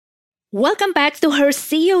Welcome back to her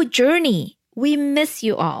CEO journey. We miss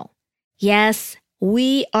you all. Yes,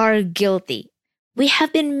 we are guilty. We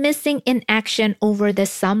have been missing in action over the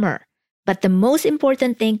summer. But the most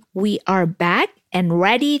important thing, we are back and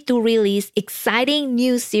ready to release exciting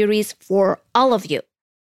new series for all of you.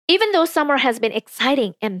 Even though summer has been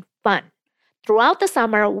exciting and fun, throughout the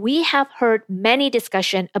summer, we have heard many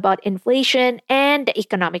discussions about inflation and the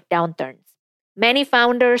economic downturns. Many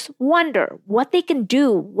founders wonder what they can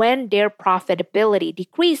do when their profitability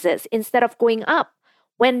decreases instead of going up,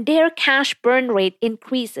 when their cash burn rate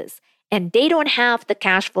increases, and they don't have the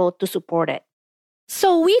cash flow to support it.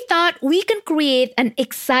 So we thought we can create an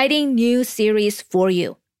exciting new series for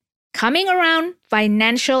you. Coming Around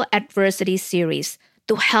Financial Adversity series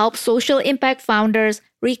to help social impact founders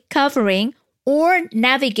recovering or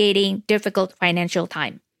navigating difficult financial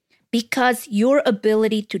time. Because your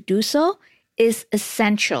ability to do so is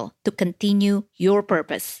essential to continue your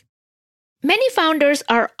purpose. Many founders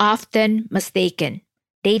are often mistaken.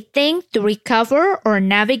 They think to recover or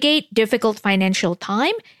navigate difficult financial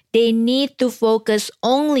time, they need to focus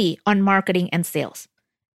only on marketing and sales.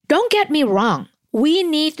 Don't get me wrong, we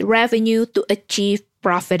need revenue to achieve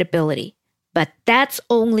profitability, but that's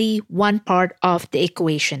only one part of the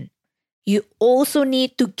equation. You also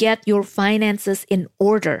need to get your finances in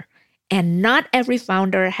order. And not every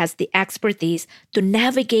founder has the expertise to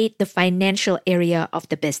navigate the financial area of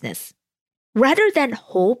the business. Rather than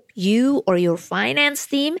hope you or your finance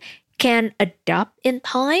team can adapt in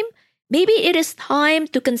time, maybe it is time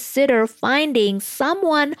to consider finding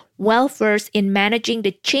someone well-versed in managing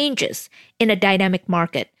the changes in a dynamic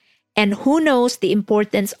market and who knows the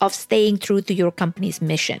importance of staying true to your company's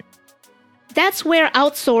mission. That's where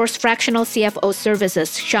outsourced fractional CFO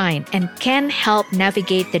services shine and can help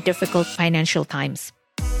navigate the difficult financial times.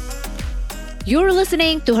 You're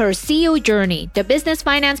listening to Her CEO Journey, the business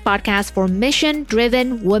finance podcast for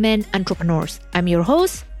mission-driven women entrepreneurs. I'm your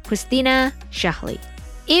host, Christina Shahli.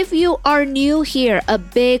 If you are new here, a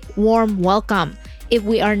big warm welcome. If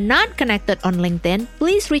we are not connected on LinkedIn,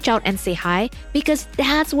 please reach out and say hi because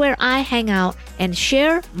that's where I hang out and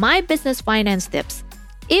share my business finance tips.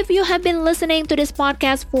 If you have been listening to this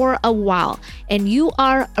podcast for a while and you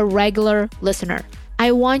are a regular listener,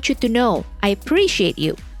 I want you to know I appreciate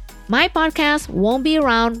you. My podcast won't be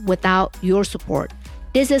around without your support.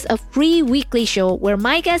 This is a free weekly show where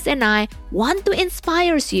my guests and I want to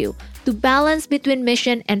inspire you to balance between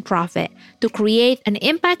mission and profit, to create an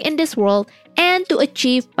impact in this world, and to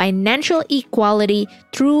achieve financial equality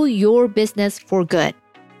through your business for good.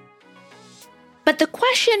 But the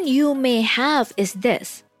question you may have is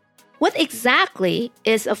this: what exactly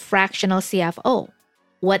is a fractional CFO?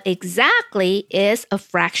 What exactly is a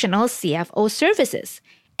fractional CFO services?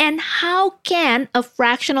 And how can a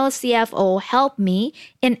fractional CFO help me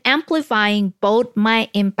in amplifying both my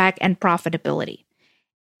impact and profitability?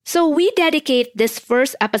 So we dedicate this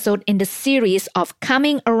first episode in the series of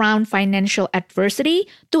Coming Around Financial Adversity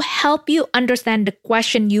to help you understand the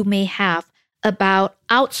question you may have about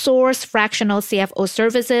outsourced fractional CFO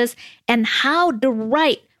services and how the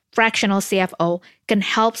right fractional CFO can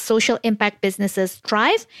help social impact businesses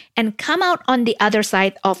thrive and come out on the other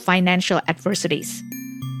side of financial adversities.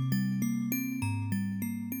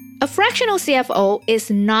 A fractional CFO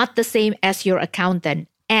is not the same as your accountant,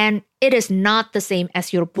 and it is not the same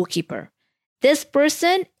as your bookkeeper. This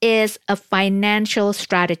person is a financial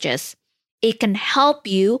strategist. It can help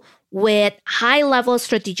you with high-level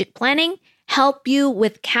strategic planning, help you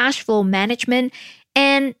with cash flow management,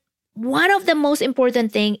 and one of the most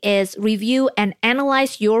important thing is review and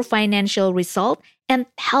analyze your financial result and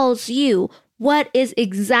tells you what is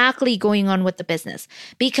exactly going on with the business.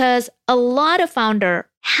 Because a lot of founders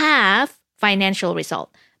have financial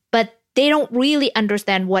result, but they don't really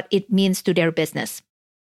understand what it means to their business.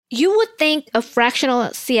 You would think a fractional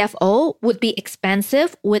CFO would be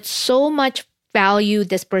expensive with so much value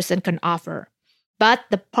this person can offer. But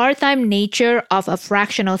the part-time nature of a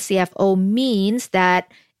fractional CFO means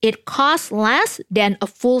that it costs less than a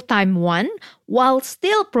full-time one while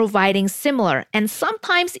still providing similar and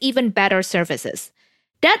sometimes even better services.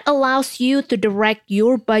 That allows you to direct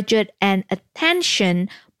your budget and attention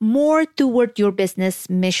more toward your business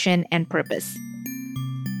mission and purpose.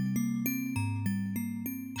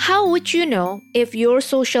 How would you know if your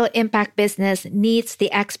social impact business needs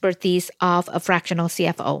the expertise of a fractional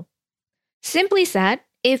CFO? Simply said,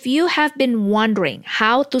 if you have been wondering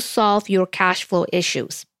how to solve your cash flow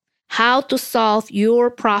issues, how to solve your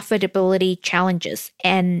profitability challenges,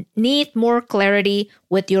 and need more clarity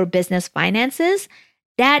with your business finances,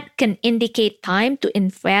 that can indicate time to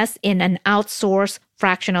invest in an outsourced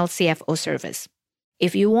fractional CFO service.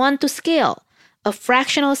 If you want to scale, a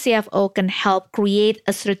fractional CFO can help create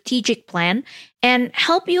a strategic plan and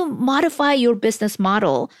help you modify your business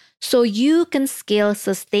model so you can scale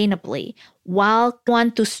sustainably while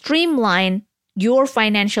want to streamline your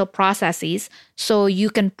financial processes so you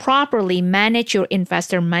can properly manage your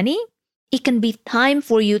investor money. It can be time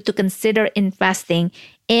for you to consider investing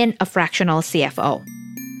in a fractional CFO.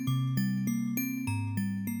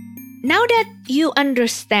 Now that you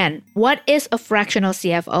understand what is a fractional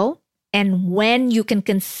CFO and when you can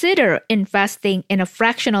consider investing in a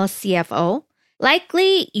fractional CFO,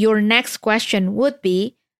 likely your next question would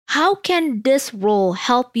be, how can this role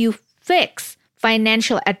help you fix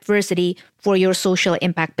financial adversity for your social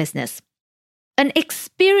impact business? An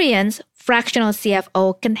experienced fractional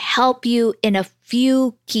CFO can help you in a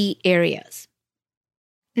few key areas.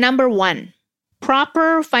 Number 1,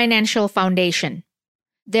 proper financial foundation.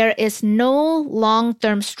 There is no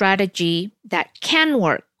long-term strategy that can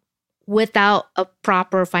work without a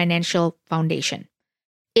proper financial foundation.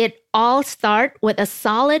 It all starts with a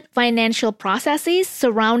solid financial processes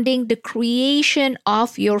surrounding the creation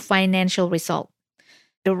of your financial result.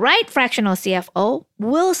 The right fractional CFO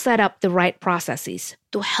will set up the right processes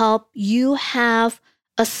to help you have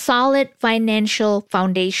a solid financial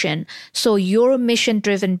foundation so your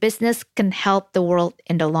mission-driven business can help the world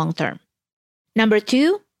in the long term. Number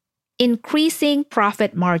 2, increasing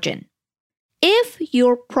profit margin. If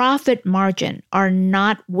your profit margin are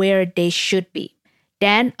not where they should be,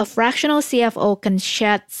 then a fractional CFO can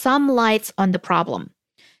shed some lights on the problem.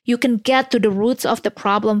 You can get to the roots of the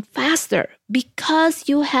problem faster because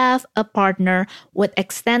you have a partner with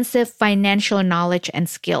extensive financial knowledge and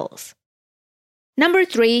skills. Number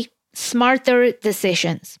 3, smarter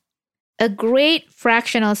decisions. A great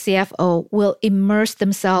fractional CFO will immerse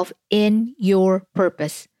themselves in your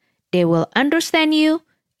purpose. They will understand you,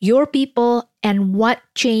 your people, and what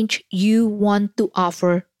change you want to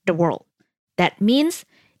offer the world. That means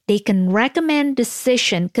they can recommend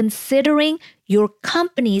decisions considering your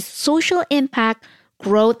company's social impact,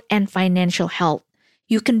 growth, and financial health.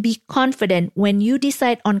 You can be confident when you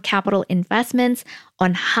decide on capital investments,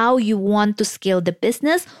 on how you want to scale the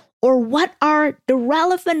business, or what are the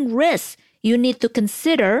relevant risks you need to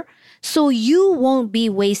consider so you won't be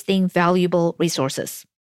wasting valuable resources.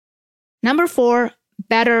 Number 4,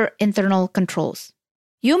 better internal controls.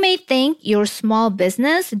 You may think your small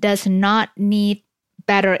business does not need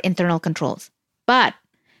better internal controls, but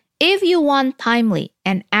if you want timely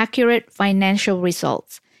and accurate financial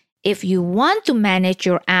results, if you want to manage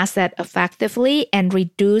your asset effectively and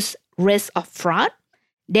reduce risk of fraud,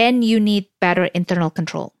 then you need better internal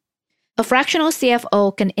control. A fractional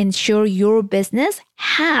CFO can ensure your business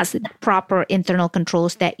has the proper internal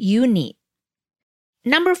controls that you need.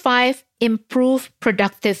 Number 5, improve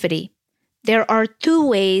productivity. There are 2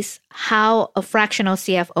 ways how a fractional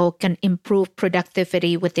CFO can improve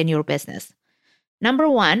productivity within your business. Number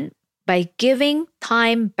 1, by giving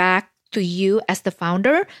time back to you as the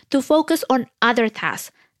founder to focus on other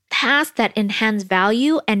tasks that enhance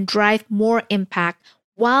value and drive more impact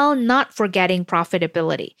while not forgetting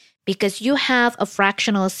profitability, because you have a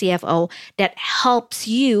fractional CFO that helps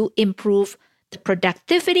you improve the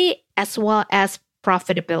productivity as well as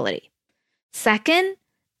profitability. Second,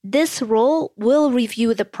 this role will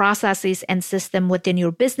review the processes and system within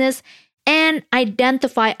your business and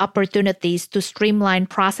identify opportunities to streamline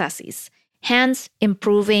processes, hence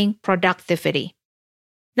improving productivity.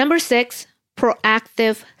 Number 6,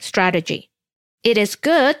 proactive strategy. It is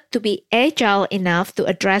good to be agile enough to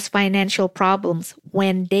address financial problems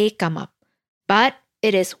when they come up, but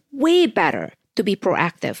it is way better to be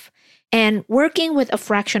proactive. And working with a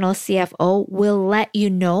fractional CFO will let you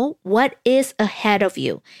know what is ahead of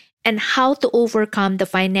you and how to overcome the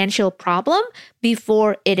financial problem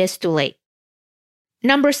before it is too late.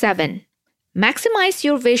 Number 7, maximize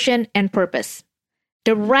your vision and purpose.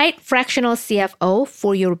 The right fractional CFO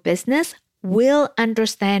for your business will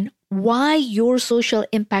understand why your social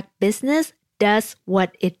impact business does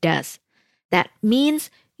what it does. That means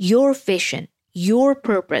your vision, your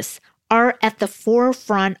purpose are at the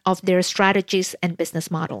forefront of their strategies and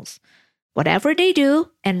business models. Whatever they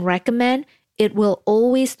do and recommend, it will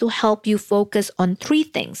always to help you focus on 3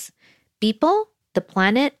 things: people, the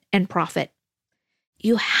planet, and profit.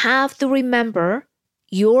 You have to remember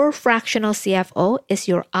your fractional CFO is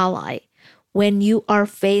your ally. When you are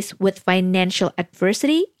faced with financial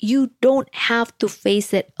adversity, you don't have to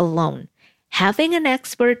face it alone. Having an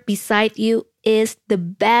expert beside you is the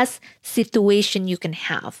best situation you can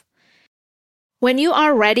have. When you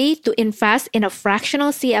are ready to invest in a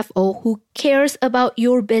fractional CFO who cares about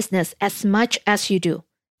your business as much as you do,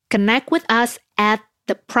 connect with us at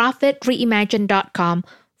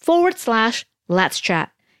theprofitreimagine.com/let's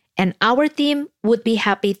chat, and our team would be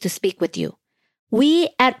happy to speak with you. We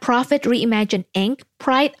at Profit Reimagine Inc.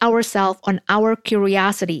 pride ourselves on our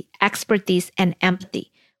curiosity, expertise, and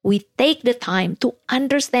empathy. We take the time to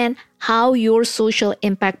understand how your social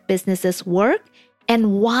impact businesses work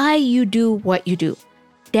and why you do what you do.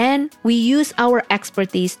 Then we use our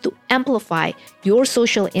expertise to amplify your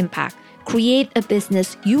social impact, create a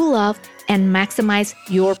business you love, and maximize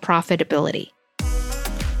your profitability.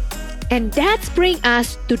 And that's bring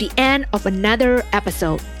us to the end of another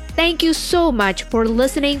episode. Thank you so much for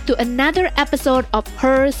listening to another episode of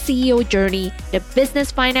Her CEO Journey, the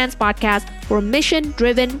business finance podcast for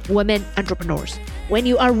mission-driven women entrepreneurs. When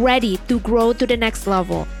you are ready to grow to the next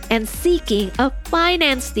level and seeking a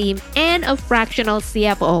finance team and a fractional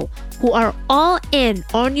CFO who are all in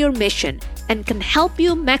on your mission and can help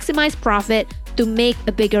you maximize profit to make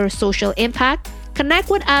a bigger social impact, connect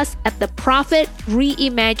with us at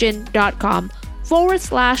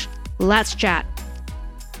theprofitreimagine.com/let's chat.